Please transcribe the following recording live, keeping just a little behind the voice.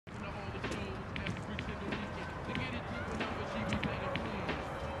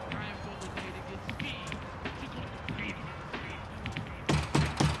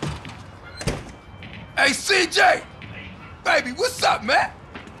Hey, CJ! Baby, what's up, man?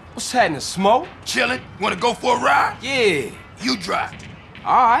 What's happening, Smoke? Chillin'? Wanna go for a ride? Yeah. You drive.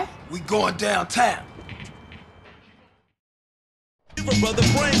 Alright. We going downtown. Brother,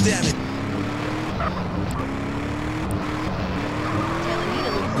 brain damage.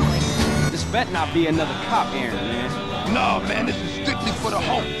 This better not be another cop errand, man. No, man, this is strictly for the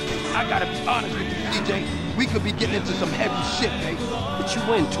home. I gotta be honest with you, CJ. We could be getting into some heavy shit, baby. What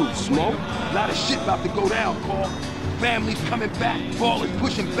you into, Smoke? A lot of shit about to go down, Carl. Families coming back, ballers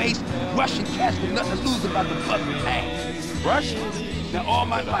pushing base, Russian cats with nothing to lose about the fucking ass. Russians? Now, all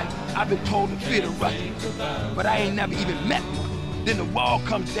my life, I've been told to fear the Russians, but I ain't never even met one. Then the wall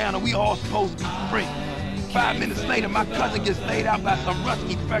comes down and we all supposed to be free. 5 minutes later, my cousin gets laid out by some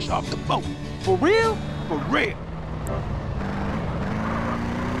Rusky fresh off the boat. For real? For real.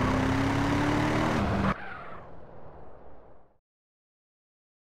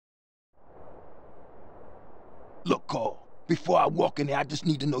 Look, Carl, before I walk in there, I just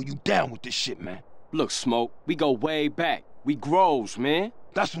need to know you down with this shit, man. Look, Smoke, we go way back. We grows, man.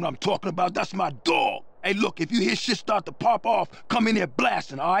 That's what I'm talking about. That's my dog. Hey, look, if you hear shit start to pop off, come in here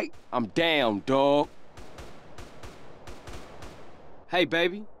blasting, all right? I'm down, dog. Hey,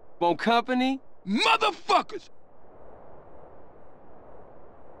 baby, want company? Motherfuckers!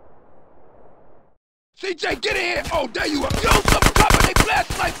 CJ, get in here! Oh, there you are! Yo, some cover! They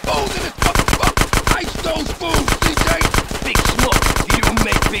blast like fools in this motherfucker! Ice those fools, CJ! Big Smoke, you don't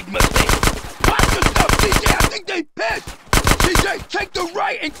make big mistakes! Watch yourself, CJ! I think they pissed! CJ, take the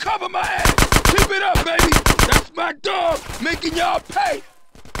right and cover my ass! Keep it up, baby! That's my dog, making y'all pay!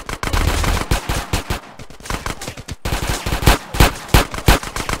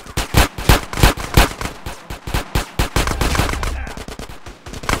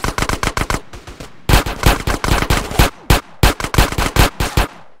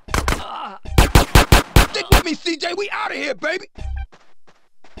 Stick with me, CJ. We out of here, baby.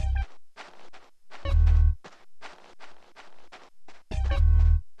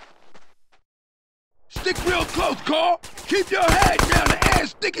 Stick real close, Carl. Keep your head down. The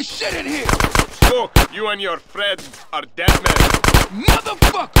air's thick as shit in here. Smoke, you and your friends are dead men.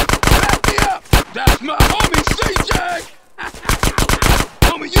 Motherfucker, back me up. That's my homie, CJ.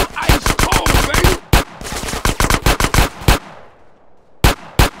 Homie, you ice cold, baby.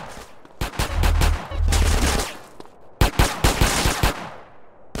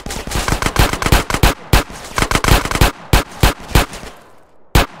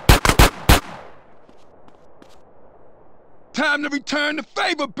 Time to return the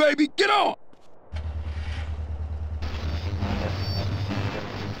favor, baby. Get on.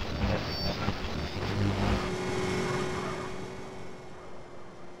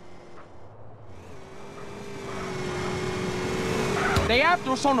 They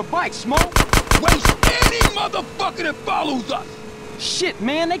after us on the bike, Smoke. Waste any motherfucker that follows us. Shit,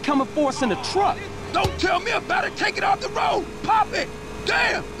 man, they coming for us in the truck. Don't tell me about it. Take it off the road. Pop it.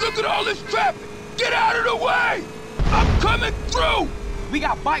 Damn, look at all this traffic. Get out of the way. I'm coming through! We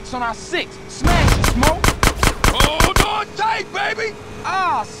got bikes on our 6. Smash it, Smoke! Hold on tight, baby!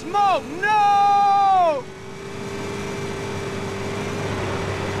 Ah, Smoke, no!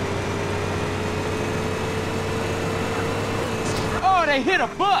 Oh, they hit a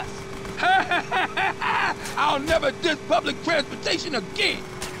bus! I'll never diss public transportation again!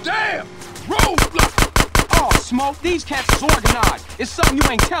 Damn! Roadblock! Oh, Smoke, these cats is organized. It's something you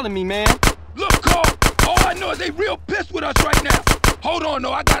ain't telling me, man. Look, Carl, all I know is they real pissed with us right now. Hold on,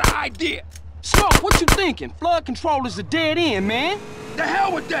 though, I got an idea. Smoke, what you thinking? Flood control is a dead end, man. The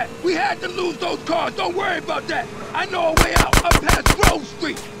hell with that. We had to lose those cars. Don't worry about that. I know a way out, up past Grove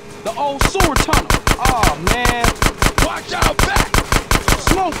Street. The old sewer tunnel. Oh, man. Watch our back.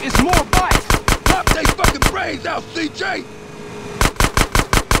 Smoke, it's more bikes. Pop they fucking brains out, CJ.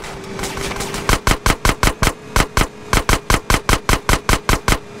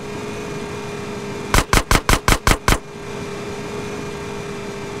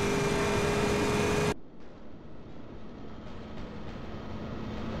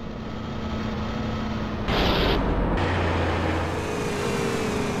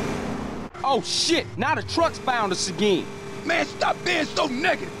 Oh, shit. Now the truck's found us again. Man, stop being so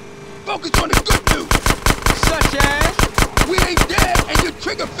negative. Focus on the good news. Such as? We ain't dead and your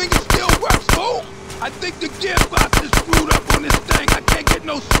trigger finger still works, fool. I think the gearbox is screwed up on this thing. I can't get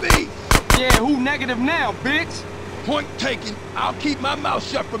no speed. Yeah, who negative now, bitch? Point taken. I'll keep my mouth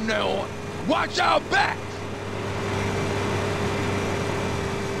shut from now on. Watch our backs.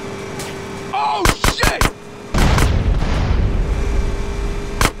 Oh, shit!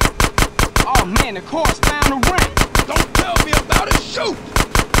 Oh, man, the car's found the ramp. Don't tell me about it. Shoot!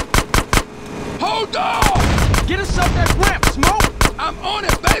 Hold on! Get us up that ramp, Smoke! I'm on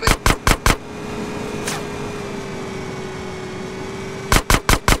it, baby!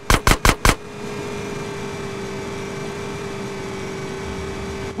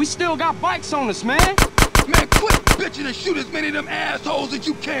 We still got bikes on us, man. Man, quit bitching and shoot as many of them assholes as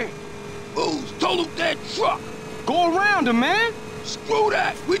you can. Ooh's total dead truck. Go around him, man. Screw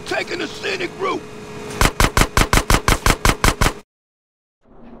that. We're taking the scenic route.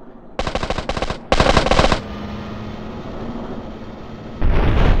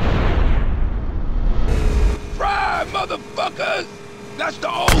 Fry, motherfuckers! That's the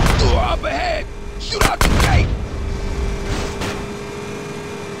old door up ahead. Shoot out the gate.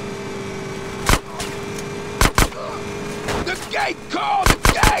 The gate, Carl, the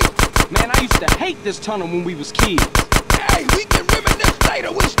gate! Man, I used to hate this tunnel when we was kids. Hey, we can reminisce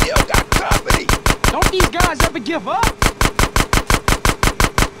later. We still got company. Don't these guys ever give up?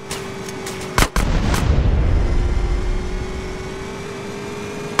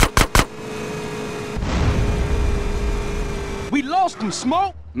 We lost them,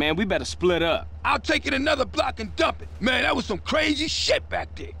 Smoke. Man, we better split up. I'll take it another block and dump it. Man, that was some crazy shit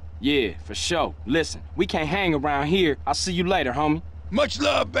back there. Yeah, for sure. Listen, we can't hang around here. I'll see you later, homie. Much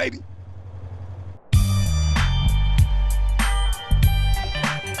love, baby.